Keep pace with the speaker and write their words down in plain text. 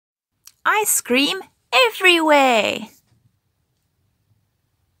ice cream everywhere.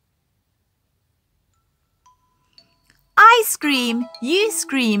 I scream, you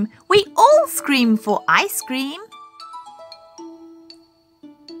scream, we all scream for ice cream.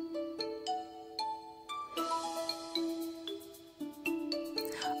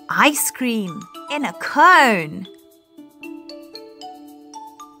 Ice cream in a cone.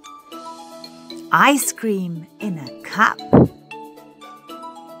 Ice cream in a cup.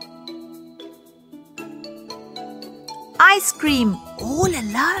 Ice cream all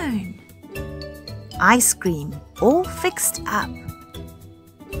alone. Ice cream all fixed up.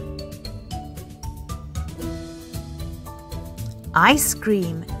 Ice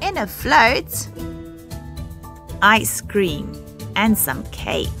cream in a float. Ice cream and some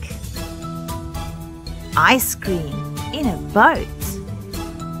cake. Ice cream in a boat.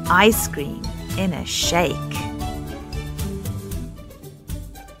 Ice cream in a shake.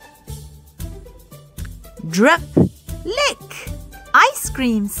 Drip, lick, ice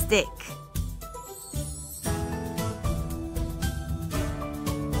cream stick.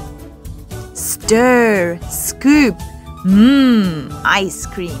 Stir, scoop, ice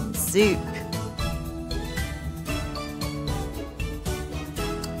cream soup.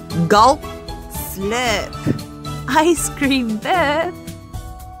 Gulp, slurp, ice cream burp.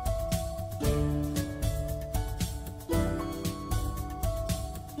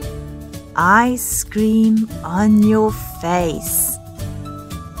 Ice cream on your face.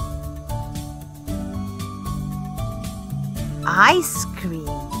 Ice cream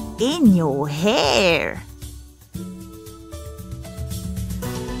in your hair.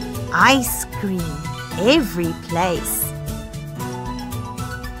 Ice cream every place.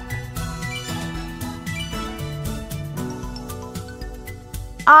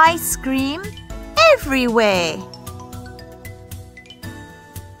 Ice cream everywhere.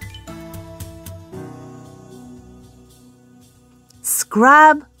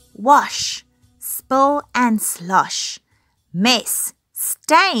 Scrub, wash, spill and slosh. Mess,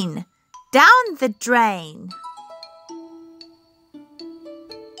 stain, down the drain.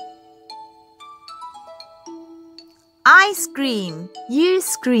 I scream, you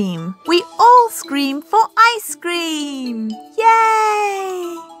scream, we all scream for ice cream.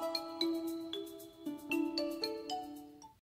 Yay!